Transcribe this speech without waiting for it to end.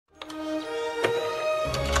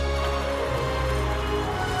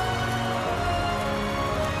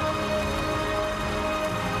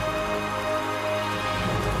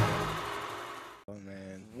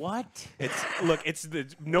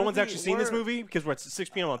No one's actually seen this movie because we're at 6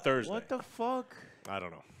 p.m. on Thursday. What the fuck? I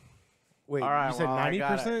don't know. Wait, All right, you said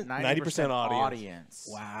 90%? 90% audience.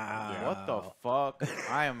 Wow. What the fuck?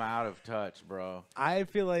 I am out of touch, bro. I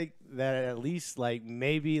feel like that at least like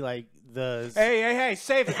maybe like the Hey,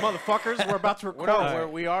 save it, motherfuckers. We're about to record.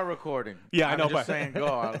 We are recording. Yeah, I know, I'm just but saying, go.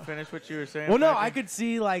 I'll finish what you were saying. Well, no, Patrick. I could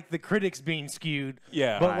see like the critics being skewed.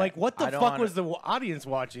 Yeah. But like, what the I don't fuck was the audience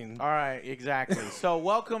watching? All right, exactly. So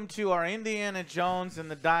welcome to our Indiana Jones and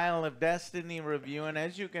the Dial of Destiny review. And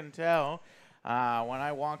as you can tell, when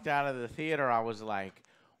I walked out of the theater, I was like,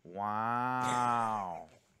 wow.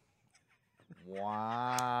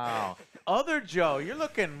 Wow. OtherJoe, you're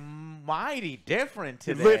looking mighty different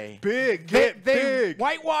today. Lift big, get big.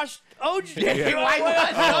 Whitewashed OJ. They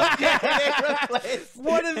whitewashed OJ.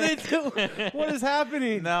 What are they doing? What is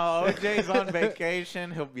happening? No, OJ's on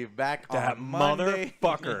vacation. He'll be back That on Monday.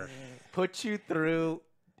 motherfucker. Put you through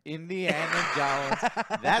Indiana Jones.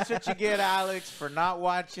 That's what you get, Alex, for not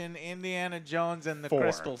watching Indiana Jones and the 4.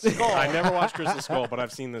 Crystal Skull. I never watched Crystal Skull, but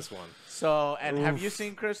I've seen this one. So, and have you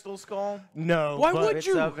seen Crystal Skull? No. Why but would Bits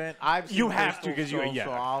you? of it. I've seen You have Crystal to, 'cause you- Skull, yeah.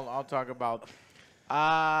 So I'll talk about.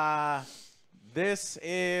 This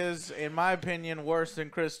is, in my opinion, worse than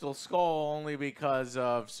Crystal Skull, only because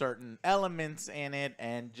of certain elements in it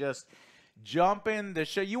and just jumping the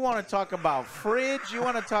show. You want to talk about fridge? You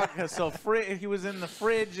want to talk? So he was in the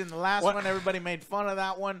fridge in the last one. Everybody made fun of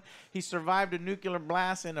that one. He survived a nuclear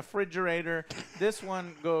blast in a refrigerator. This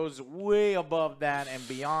one goes way above that and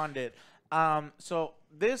beyond it. So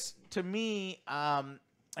this, to me,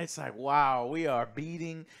 it's like, wow, we are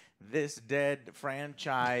beating this dead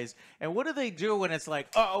franchise. And what do they do when it's like,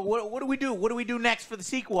 oh, what do we do? What do we do next for the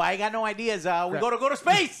sequel? I got no ideas. We go to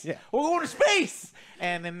space. Yeah. We're going to space.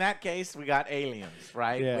 And in that case, we got Aliens,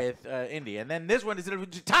 right, Yeah. with Indy. And then this one is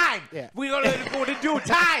time. Yeah. We're going to do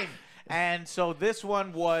time. And so this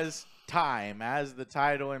one was time. As the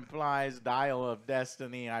title implies, Dial of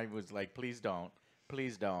Destiny. I was like, please don't.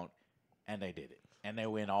 Please don't. And they did it. And they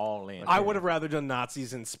went all in. I would have rather done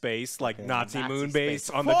Nazis in space, like Nazi Nazi moon space. base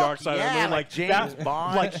on the Fuck dark side of the yeah, moon, like James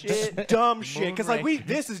Bond like shit. just dumb shit. Because like Moonraker.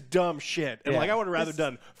 this is dumb shit, and Yeah. like I would have rather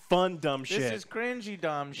done fun dumb shit. This is cringy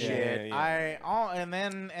dumb shit. yeah.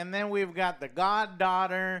 And then we've got the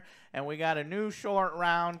goddaughter, and we got a new short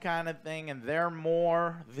round kind of thing, and they're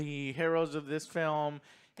more the heroes of this film.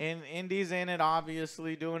 And Indy's in it,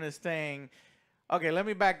 obviously doing his thing. Okay, let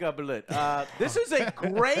me back up a little. This is a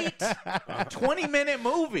great 20-minute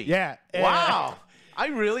movie. Yeah. Wow. I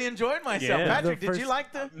really enjoyed myself. Yeah. Patrick, The did you first-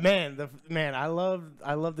 like the Man, I love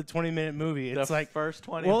the 20-minute movie. It's the like first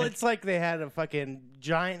 20 well, minutes? it's like they had a fucking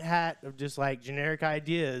giant hat of just like generic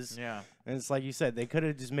ideas. Yeah. And it's like you said, they could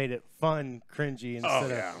have just made it fun, cringy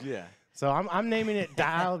instead of. Yeah. So I'm naming it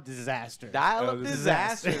Dial of Disaster. Dial of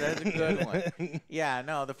Disaster. Disaster. That's a good one. Yeah,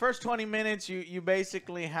 no, the first 20 minutes, you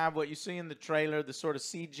basically have what you see in the trailer, the sort of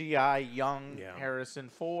CGI young Harrison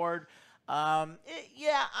Ford.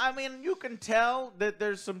 Yeah, I mean, you can tell that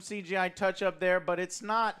there's some CGI touch up there, but it's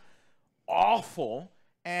not awful.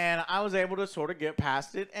 And I was able to sort of get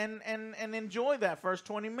past it and enjoy that first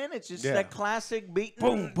 20 minutes. It's that classic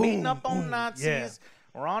beating up on Nazis. Yeah.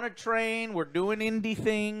 We're on a train. We're doing indie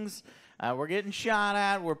things. We're getting shot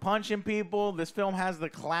at. We're punching people. This film has the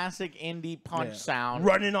classic indie punch sound.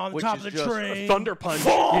 Running on which top is of the just train. Thunder punch.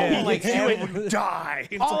 Yeah. Like you and die.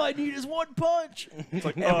 It's All like, I need is one punch. it's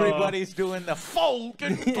like, Everybody's doing the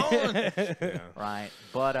fucking punch. yeah. Right.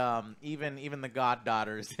 But even the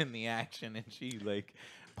goddaughter is in the action, and she like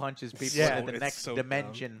punches people Yeah. into the It's next so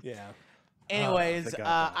dimension. dumb. Yeah. Anyways, the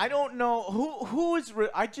goddaughter. I don't know who is.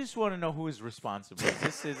 I just want to know who is responsible.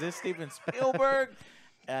 Is this Steven Spielberg?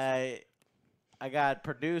 I got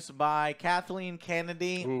produced by Kathleen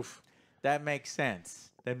Kennedy. Oof. That makes sense.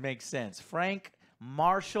 That makes sense. Frank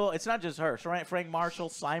Marshall. It's not just her. Frank Marshall,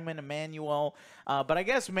 Simon Emanuel. But I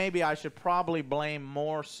guess maybe I should probably blame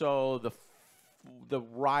more so the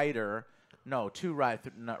writer. No, two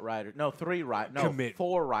writers. Not writer. No, three writers. No,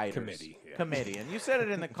 four writers. Committee. Yeah. Committee. And you said it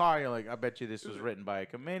in the car. You're like, I bet you this was written by a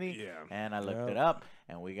committee. Yeah. And I looked it up,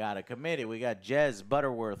 and we got a committee. We got Jez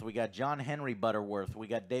Butterworth. We got John Henry Butterworth. We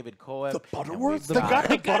got David Coeb. The Butterworth? The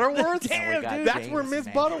guy Butterworth? Damn, dude. That's where Miss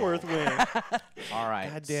Butterworth went. All right.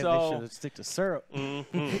 God damn, they so should have stick to syrup.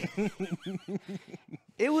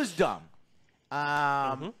 it was dumb.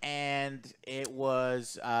 And it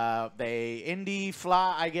was Indy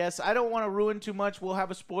fly. I guess I don't want to ruin too much. We'll have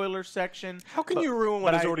a spoiler section. How can you ruin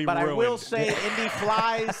what is already ruined? But I will say Indy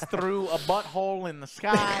flies through a butthole in the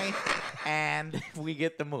sky, and we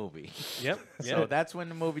get the movie. Yep. So that's when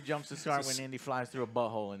the movie jumps to start, when Indy flies through a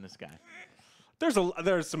butthole in the sky.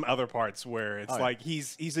 There's some other parts where it's like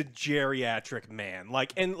he's a geriatric man.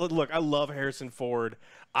 Like, and look, I love Harrison Ford.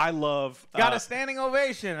 I love got a standing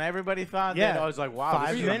ovation. Everybody thought that. I was like, wow,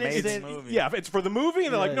 this is an amazing movie. Yeah, it's for the movie,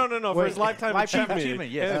 and they're like, no, for his lifetime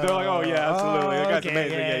achievement. Yes. And they're like, oh yeah, absolutely, that guy's okay,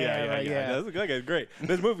 amazing. yeah. That guy's great.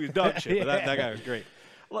 This movie is dog shit, but that guy was great.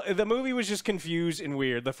 The movie was just confused and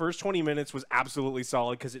weird. The first 20 minutes was absolutely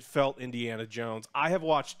solid because it felt Indiana Jones. I have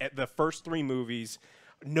watched the first 3 movies.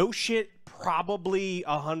 No shit, probably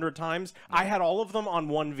 100 times. I had all of them on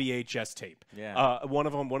one VHS tape. Yeah. One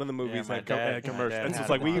of the movies had commercials. And so it's had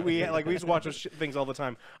like we used to watch those things all the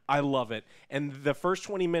time. I love it. And the first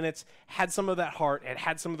 20 minutes had some of that heart. It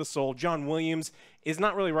had some of the soul. John Williams is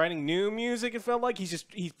not really writing new music. It felt like he's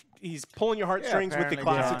pulling your heartstrings with the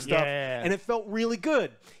classic stuff, and it felt really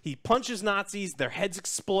good. He punches Nazis, their heads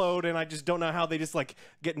explode, and I just don't know how they just like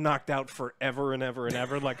get knocked out forever and ever and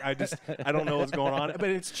ever. Like I don't know what's going on, but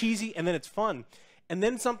it's cheesy and then it's fun, and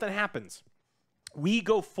then something happens. We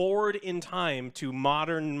go forward in time to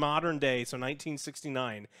modern day, so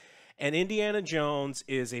 1969. And Indiana Jones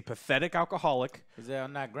is a pathetic alcoholic. Is that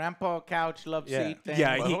on that grandpa couch love seat thing?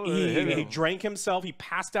 Yeah, he drank himself. He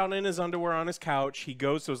passed out in his underwear on his couch. He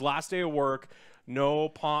goes to his last day of work. No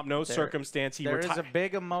pomp, no circumstance. There is a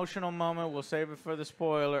big emotional moment. We'll save it for the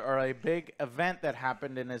spoiler, or a big event that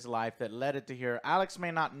happened in his life that led it to here. Alex may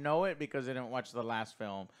not know it because he didn't watch the last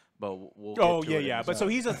film. But we'll get to it. But so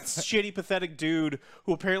he's a shitty, pathetic dude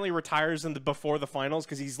who apparently retires before the finals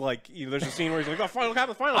because he's like, there's a scene where he's like, "Oh, finals,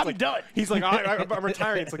 I'm done." He's like, "I'm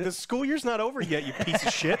retiring." It's like, the school year's not over yet, you piece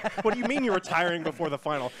of shit. What do you mean you're retiring before the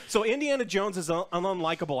final? So Indiana Jones is an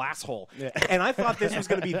unlikable asshole, and I thought this was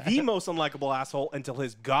going to be the most unlikable asshole until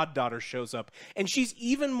his goddaughter shows up, and she's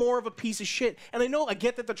even more of a piece of shit. And I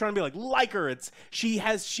get that they're trying to be like her. She's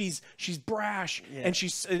brash and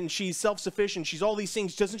she's self-sufficient. She's all these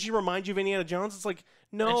things. Doesn't she remind you of Indiana Jones? It's like,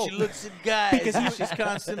 no, and she looks at guys because she's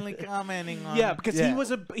constantly commenting on. Yeah, because he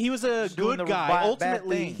was a good guy.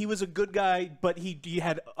 Ultimately, he was a good guy, but he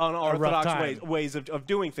had unorthodox ways of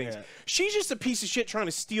doing things. Yeah. She's just a piece of shit trying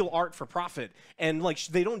to steal art for profit, and like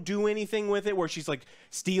they don't do anything with it. Where she's like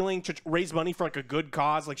stealing to raise money for like a good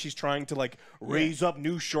cause, like she's trying to like raise up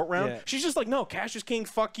new short round. Yeah. She's just like, no, cash is king.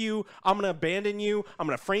 Fuck you. I'm gonna abandon you. I'm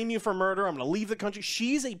gonna frame you for murder. I'm gonna leave the country.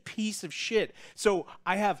 She's a piece of shit. So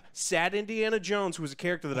I have sad Indiana Jones, who was a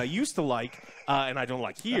character that I used to like, and I don't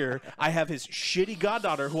like here. I have his shitty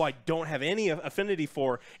goddaughter, who I don't have any affinity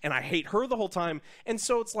for, and I hate her the whole time. And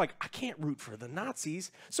so it's like, I can't root for the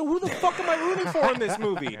Nazis. So who the fuck am I rooting for in this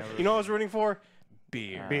movie? You know what I was rooting for?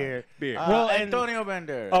 Beer. Well, Antonio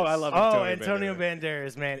Banderas. Oh, I love Antonio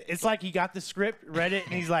Banderas, man. It's like he got the script, read it,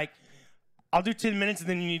 and he's like, I'll do 10 minutes, and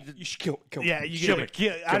then you should kill yeah, you kill it.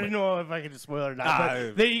 I didn't know if I could spoil it or not.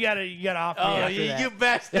 But then you gotta off me after that. You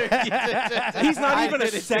bastard! He's not even a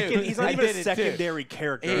second. He's not even a secondary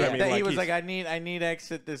character. He was like, I need to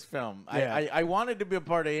exit this film. Yeah. I wanted to be a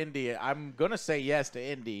part of Indy. I'm gonna say yes to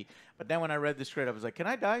Indy, but then when I read the script, I was like, can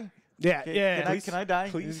I die? Yeah, Can I die?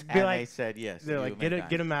 Please. And they said yes. They're like, get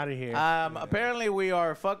him out of here. Apparently, we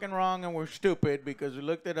are fucking wrong and we're stupid because we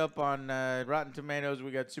looked it up on Rotten Tomatoes. We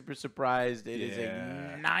got super surprised. It is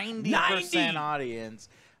a 90% audience.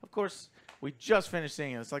 Of course, we just finished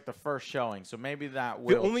seeing it. It's like the first showing, so maybe that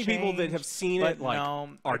will The only change, people that have seen it, like, no,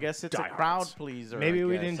 I guess it's a crowd pleaser. Maybe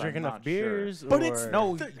we didn't drink enough beers. But it's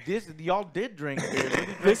y'all did drink beers.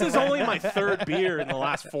 This is only my 3rd beer in the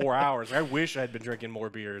last 4 hours. I wish I'd been drinking more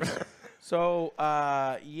beers. So,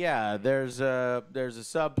 there's a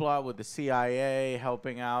subplot with the CIA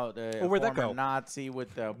helping out a former Nazi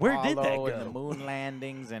with the Apollo and the moon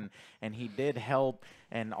landings, and he did help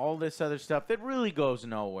and all this other stuff that really goes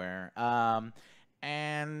nowhere. And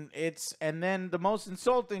then the most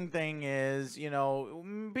insulting thing is,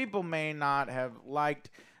 people may not have liked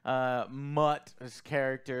Mutt's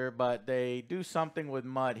character, but they do something with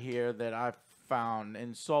Mutt here that I found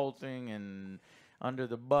insulting and under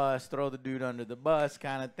the bus, throw the dude under the bus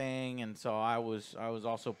kind of thing, and so I was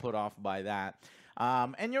also put off by that.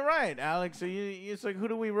 And you're right, Alex. So it's like, who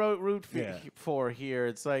do we root for here?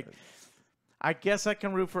 It's like, I guess I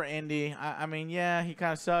can root for Indy. I mean, yeah, he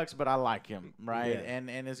kind of sucks, but I like him, right? Yeah.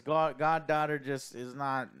 And his goddaughter just is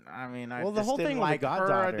not. I mean, I the whole thing with the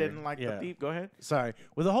goddaughter, I didn't like the thief. Go ahead. Sorry.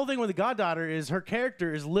 Well, the whole thing with the goddaughter is her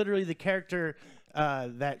character is literally the character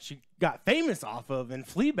that she got famous off of in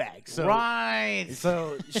Fleabag. So, right.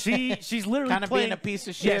 So she's literally kind of being a piece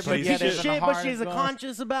of shit, but she's a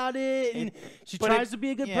conscious about it, and she tries to be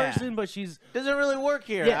a good person, but she's doesn't really work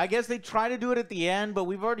here. Yeah. I guess they try to do it at the end, but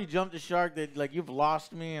we've already jumped the shark. That like you've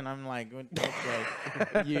lost me, and I'm like,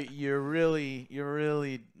 okay, you're really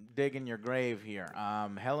digging your grave here.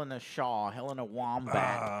 Helena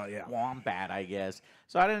Wombat. Wombat, I guess.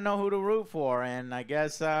 So I didn't know who to root for, and I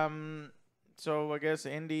guess so I guess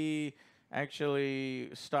Indy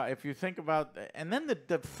actually if you think about, and then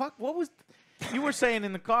the fuck, what was you were saying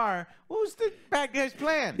in the car? What was the bad guy's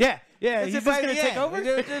plan? Yeah, he's just gonna take over.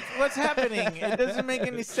 What's happening? It doesn't make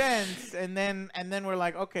any sense. And then we're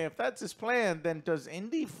like, okay, if that's his plan, then does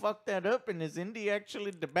Indy fuck that up? And is Indy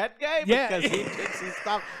actually the bad guy? Yeah, because he takes his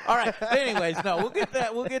stuff. All right. But anyways, no, we'll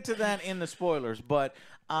get to that in the spoilers. But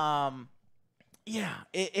yeah,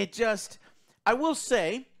 it just, I will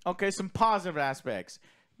say, okay, some positive aspects.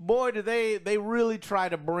 Boy, do they really try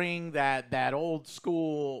to bring that old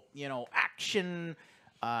school, action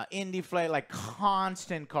indie flight, like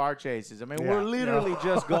constant car chases. I mean, we're literally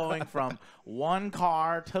just going from one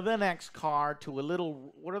car to the next car to a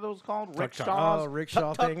little, what are those called? Rickshaws? Oh,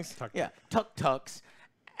 rickshaw things. Yeah, tuk-tuks.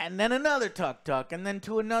 And then another tuk-tuk, and then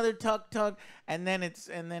to another tuk-tuk, and then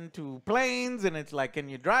to planes, and it's like, can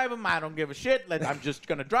you drive them? I don't give a shit. I'm just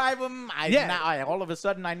gonna drive them. Now all of a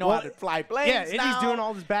sudden I know how to fly planes. Yeah, and he's doing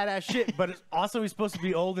all this badass shit, but it's also he's supposed to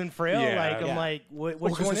be old and frail. I'm like, which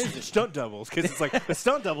one is it? Stunt doubles, because it's like the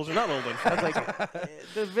stunt doubles are not old and frail. I was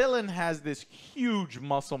like, the villain has this huge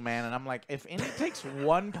muscle man, and I'm like, if Indy takes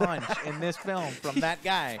one punch in this film from that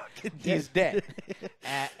guy, he's dead.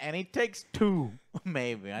 And he takes two.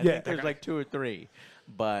 Maybe. I think there's like 2 or 3.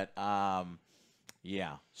 But,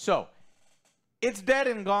 yeah. So, it's dead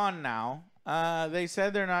and gone now. They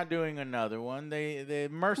said they're not doing another one. They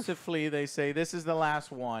mercifully, they say this is the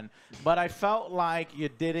last one. But I felt like you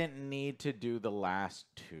didn't need to do the last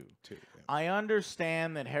two. I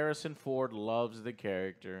understand that Harrison Ford loves the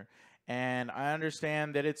character. And I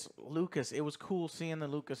understand that it's Lucas. It was cool seeing the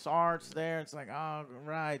Lucas Arts there. It's like, oh,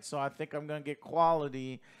 right. So I think I'm going to get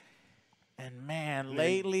quality. And man,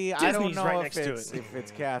 lately, Disney's I don't know right if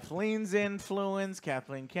it's Kathleen's influence,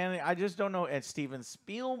 Kathleen Kennedy. I just don't know. And Steven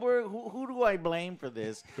Spielberg, who do I blame for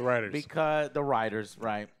this? The writers. Because the writers,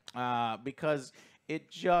 right? Because it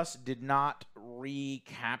just did not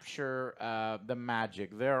recapture the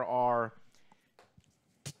magic. There are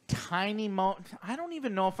tiny moments. I don't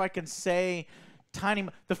even know if I can say tiny.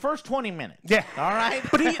 The first 20 minutes. Yeah. All right.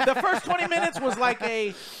 But the first 20 minutes was like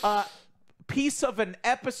a piece of an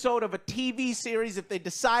episode of a TV series if they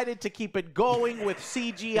decided to keep it going with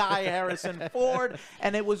CGI Harrison Ford,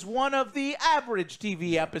 and it was one of the average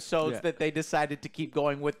TV episodes that they decided to keep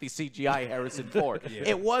going with the CGI Harrison Ford.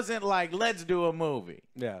 It wasn't like, let's do a movie.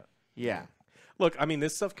 Yeah. Look, I mean,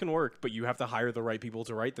 this stuff can work, but you have to hire the right people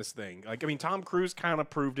to write this thing. Like, I mean, Tom Cruise kind of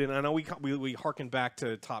proved it. And I know we harken back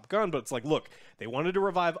to Top Gun, but it's like, look, they wanted to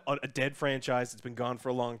revive a dead franchise that's been gone for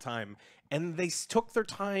a long time. And they took their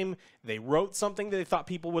time. They wrote something that they thought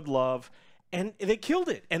people would love. And they killed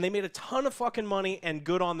it. And they made a ton of fucking money, and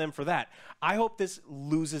good on them for that. I hope this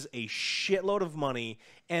loses a shitload of money.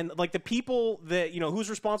 And, like, the people that, who's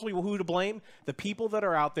responsible, who to blame? The people that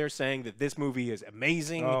are out there saying that this movie is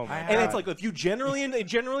amazing. Oh, and it's like, if you generally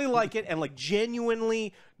like it and, like,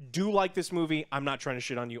 genuinely do like this movie, I'm not trying to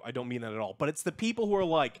shit on you. I don't mean that at all. But it's the people who are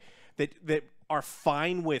like, that are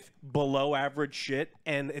fine with below average shit,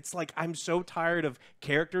 and it's like, I'm so tired of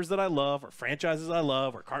characters that I love or franchises I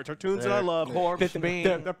love or cartoons that I love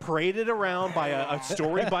they're paraded around by a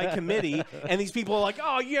story by committee, and these people are like,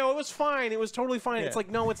 oh, it was fine, it was totally fine. It's like,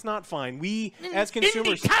 no, it's not fine. We as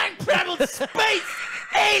consumers, time travel, space,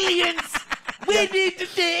 aliens. We need to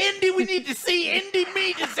see Indy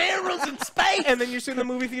meet his heroes in space. And then you're sitting in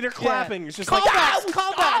the movie theater clapping. It's just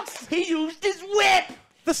callbacks. He used his whip.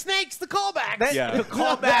 The snakes, the callbacks. The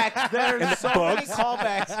callbacks. There's so many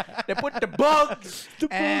callbacks. They put the bugs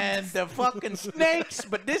and the fucking snakes,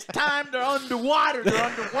 but this time they're underwater. They're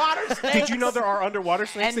underwater snakes. Did you know there are underwater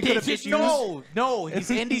snakes that could have just used? No.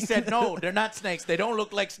 Indy said, no, they're not snakes. They don't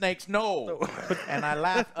look like snakes. No. And I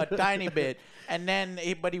laughed a tiny bit. And then,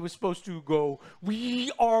 but he was supposed to go,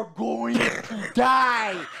 we are going to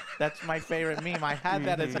die. That's my favorite meme. I had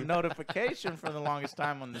that as a notification for the longest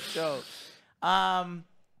time on the show.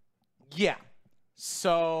 Yeah.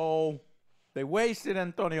 So they wasted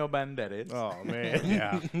Antonio Banderas. Oh man,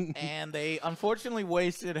 yeah. And they unfortunately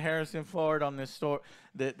wasted Harrison Ford on this story.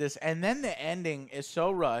 And then the ending is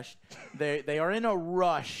so rushed. They are in a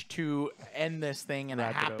rush to end this thing in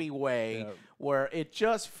a happy way, where it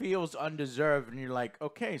just feels undeserved, and you're like,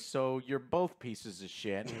 okay, so you're both pieces of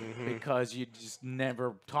shit because you just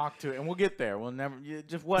never talk to it. And we'll get there. We'll never,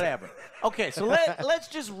 just whatever. Okay, so let's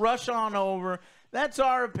just rush on over. That's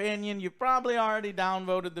our opinion. You probably already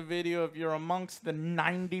downvoted the video if you're amongst the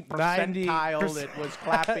 90 percentile that was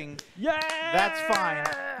clapping. Yeah! That's fine.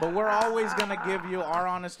 But we're always going to give you our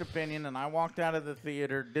honest opinion. And I walked out of the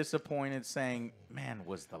theater disappointed saying, man,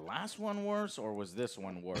 was the last one worse or was this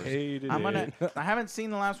one worse? I haven't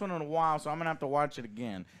seen the last one in a while, so I'm going to have to watch it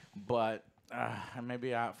again. But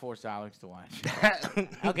maybe I'll force Alex to watch.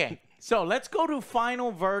 Okay, so let's go to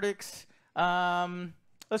final verdicts.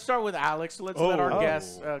 Let's start with Alex. Let's let our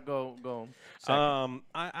guests go second.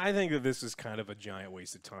 I think that this is kind of a giant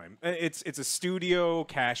waste of time. It's a studio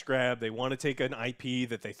cash grab. They want to take an IP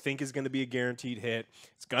that they think is going to be a guaranteed hit.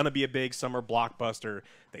 It's going to be a big summer blockbuster.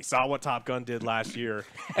 They saw what Top Gun did last year.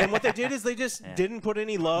 And what they did is they just didn't put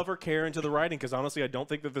any love or care into the writing because, honestly, I don't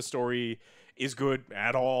think that the story is good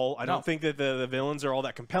at all. I don't think that the villains are all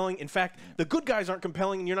that compelling. In fact, the good guys aren't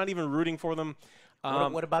compelling, and you're not even rooting for them.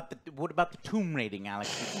 What about the tomb raiding,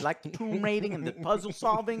 Alex? You like the tomb raiding and the puzzle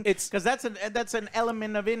solving? Because that's an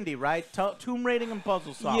element of indie, right? Tomb raiding and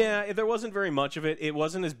puzzle solving. Yeah, there wasn't very much of it. It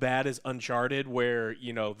wasn't as bad as Uncharted, where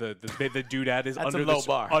the doodad is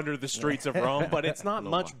under the streets of Rome. But it's not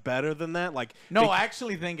much better than that. Like, no, I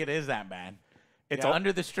actually think it is that bad. It's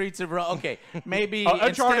under the streets of Rome. Okay, maybe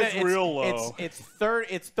Uncharted's real low. It's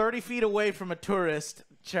 30 feet away from a tourist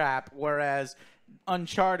trap, whereas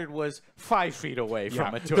Uncharted was 5 feet away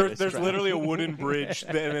from a tourist There's trap. literally a wooden bridge,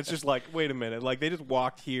 and it's just like, wait a minute. Like, they just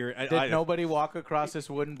walked here. Did nobody walk across this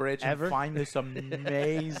wooden bridge and find this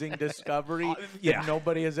amazing discovery that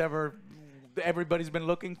nobody has ever... Everybody's been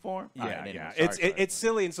looking for. Yeah. It's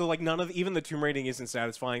silly, and so like even the tomb raiding isn't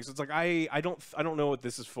satisfying. So it's like I don't know what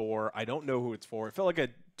this is for. I don't know who it's for. It felt like a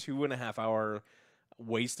 2.5 hour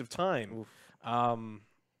waste of time.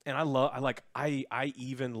 And I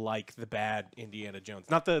even like the bad Indiana Jones,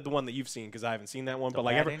 not the one that you've seen because I haven't seen that one. But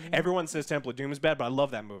like everyone says Temple of Doom is bad, but I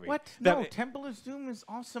love that movie. What? No, Temple of Doom is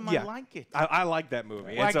awesome. Yeah, I like it. I like that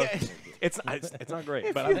movie. Well, so, it's not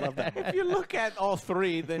great, but I love that movie. If you look at all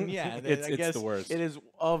three, then yeah, I guess the worst. It is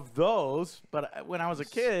of those. But when I was a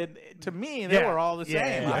kid, to me they were all the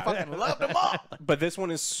same. I fucking loved them all. But this one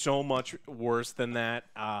is so much worse than that.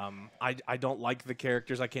 I don't like the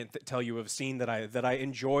characters. I can't tell you a scene that I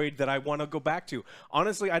enjoyed that I want to go back to.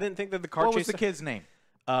 Honestly, I didn't think that the car chase... What was the kid's name?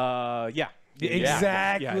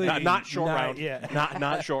 Exactly. Not short round. Yeah.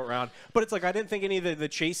 Not short round. But it's like I didn't think any of the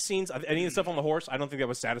chase scenes, any of the stuff on the horse, I don't think that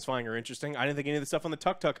was satisfying or interesting. I didn't think any of the stuff on the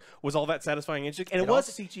tuk-tuk was all that satisfying and interesting. And it was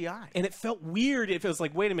CGI. And it felt weird. It was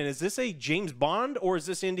like, wait a minute, is this a James Bond or is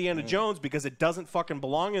this Indiana Jones? Because it doesn't fucking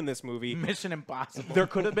belong in this movie. Mission Impossible. There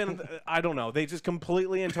could have been, I don't know. They just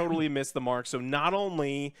completely and totally missed the mark. So not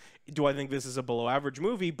only do I think this is a below average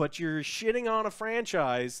movie, but you're shitting on a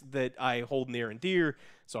franchise that I hold near and dear.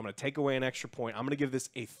 So I'm going to take away an extra point. I'm going to give this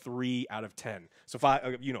a 3 out of 10. So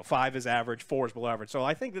 5 is average, 4 is below average. So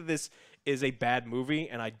I think that this is a bad movie,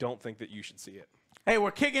 and I don't think that you should see it. Hey,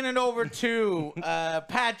 we're kicking it over to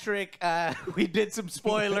Patrick. We did some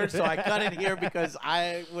spoilers, so I cut it here because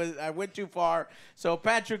I went too far. So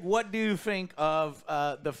Patrick, what do you think of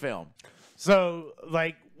the film? So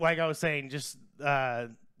like I was saying, just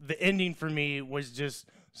the ending for me was just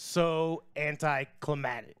so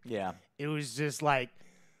anticlimactic. Yeah, it was just like.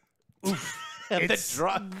 Oof.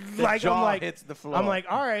 The jaw hits the floor. I'm like,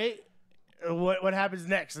 all right, what happens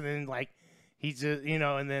next? And then like he just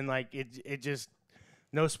and then like it just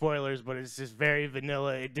no spoilers, but it's just very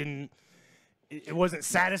vanilla. It wasn't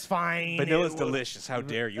satisfying. Vanilla's delicious. How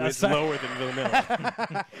dare you? It's lower than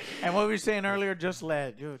vanilla. And what we were saying earlier, just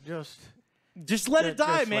let it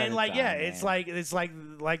die, man. Like it's like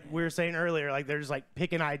we were saying earlier, like they're just like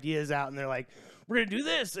picking ideas out and they're like, we're gonna do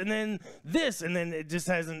this and then it just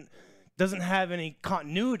doesn't have any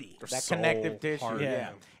continuity. That connective tissue. Yeah.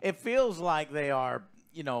 It feels like they are,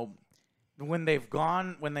 when they've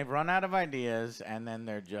run out of ideas and then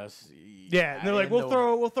they're just and they're like, we'll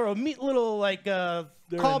throw a neat little like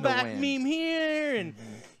callback meme here and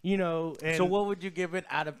and so what would you give it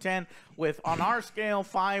out of 10? On our scale,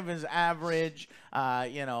 5 is average,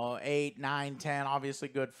 8, 9, 10 obviously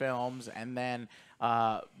good films, and then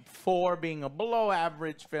 4 being a below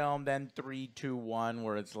average film, then 3, 2, 1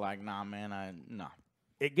 where it's like, nah, man, no.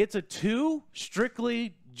 It gets a 2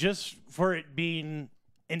 strictly just for it being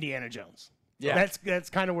Indiana Jones. Yeah, that's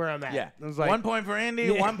kind of where I'm at. Yeah, it was like, 1 point for Indy,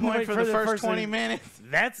 1 point for the first 20 minutes.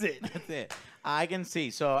 That's it. That's it. I can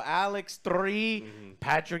see. So Alex 3,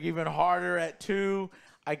 Patrick even harder at 2.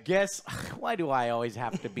 I guess, why do I always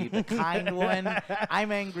have to be the kind one?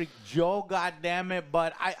 I'm Angry Joe, goddammit.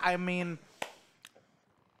 But I mean,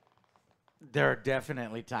 there are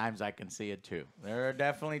definitely times I can see a 2. There are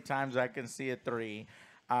definitely times I can see a 3.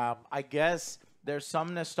 I guess there's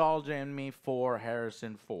some nostalgia in me for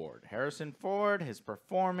Harrison Ford. Harrison Ford, his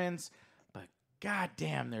performance, but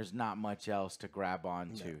goddamn, there's not much else to grab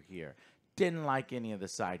onto here. Didn't like any of the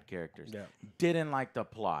side characters. Yeah. Didn't like the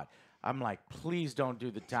plot. I'm like, please don't do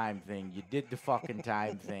the time thing. You did the fucking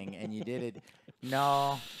time thing, and you did it.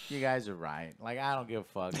 No, you guys are right. Like, I don't give a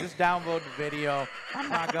fuck. Just download the video. I'm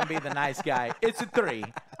not going to be the nice guy. It's a 3.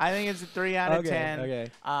 I think it's a 3 out of 10. Okay.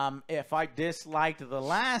 If I disliked the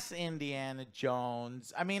last Indiana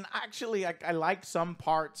Jones, I mean, actually, I liked some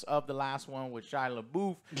parts of the last one with Shia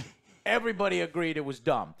LaBeouf. Everybody agreed it was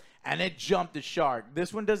dumb. And it jumped the shark.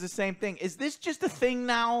 This one does the same thing. Is this just a thing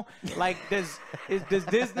now? Like, does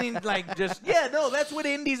Disney, like, just, yeah, no, that's what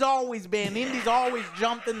Indy's always been. Indy's always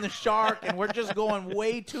jumped in the shark, and we're just going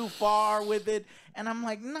way too far with it. And I'm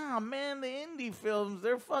like, nah, man, the indie films,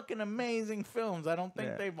 they're fucking amazing films. I don't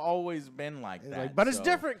think they've always been like that. Like, but it's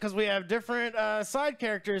different because we have different side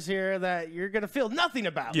characters here that you're going to feel nothing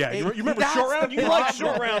about. Yeah, you remember Short Round? You like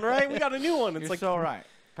Short Round, right? We got a new one. It's You're so right.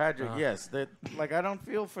 Patrick, yes, that like I don't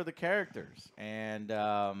feel for the characters, and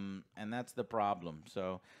that's the problem.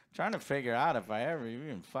 So trying to figure out if I ever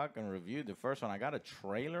even fucking reviewed the first one. I got a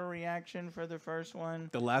trailer reaction for the first one.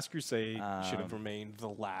 The Last Crusade should have remained the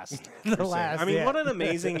last. I mean, what an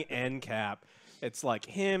amazing end cap. It's like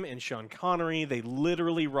him and Sean Connery. They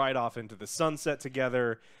literally ride off into the sunset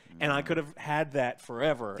together. And I could have had that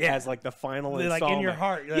forever as like the final installment. Like in your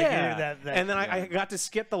heart. Like and then I got to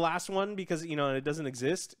skip the last one because, you know, it doesn't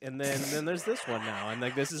exist. And then there's this one now. And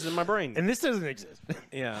like this is in my brain. And this doesn't exist.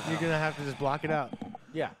 Yeah. You're going to have to just block it out.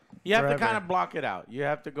 Yeah. You have to kind of block it out. You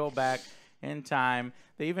have to go back in time.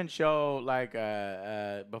 They even show, like,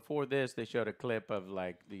 before this, they showed a clip of,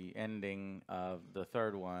 like, the ending of the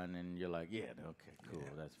third one. And you're like, yeah, okay, cool.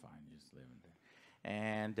 That's fine. Just live in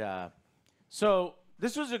there. And so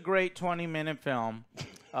this was a great 20-minute film,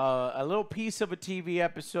 a little piece of a TV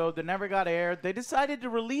episode that never got aired. They decided to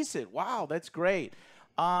release it. Wow, that's great.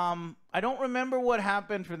 I don't remember what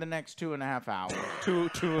happened for the next 2.5 hours.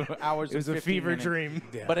 2 hours. It was a fever dream.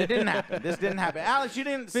 Yeah. But it didn't happen. This didn't happen. Alex, you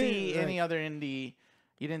didn't see any other indie.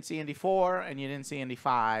 You didn't see Indy 4, and you didn't see Indy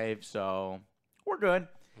 5, so we're good.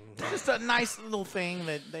 Just a nice little thing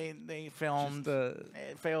that they filmed. A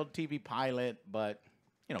failed TV pilot, but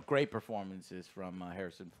you know, great performances from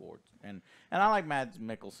Harrison Ford, and I like Mads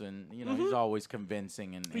Mikkelsen. You know, he's always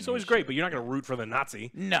convincing, and he's always great. But you're not going to root for the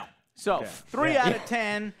Nazi. No. So 3 out of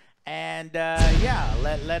 10, and yeah,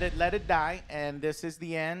 let it die. And this is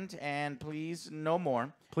the end. And please, no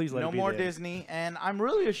more. Please let it be no more dead. Disney. And I'm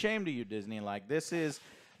really ashamed of you, Disney. Like this is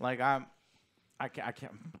like I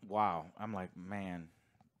can't. Wow. I'm like, man.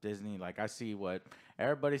 Disney, like I see what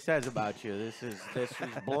everybody says about you. This is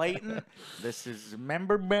blatant. This is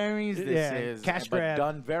member berries. This is cash grab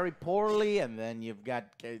done very poorly. And then you've got,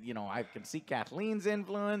 you know, I can see Kathleen's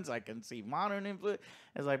influence. I can see modern influence.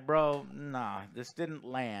 It's like, bro, nah, this didn't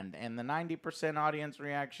land. And the 90% audience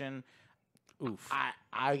reaction, oof.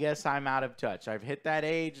 I guess I'm out of touch. I've hit that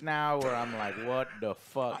age now where I'm like, what the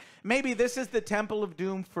fuck? Maybe this is the Temple of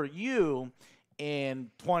Doom for you in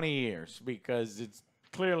 20 years because it's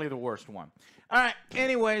clearly the worst one. All right.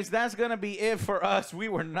 Anyways, that's going to be it for us. We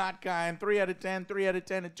were not kind. 3 out of 10, 3 out of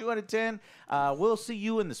 10, and 2 out of 10. We'll see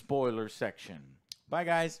you in the spoilers section. Bye,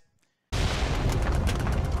 guys.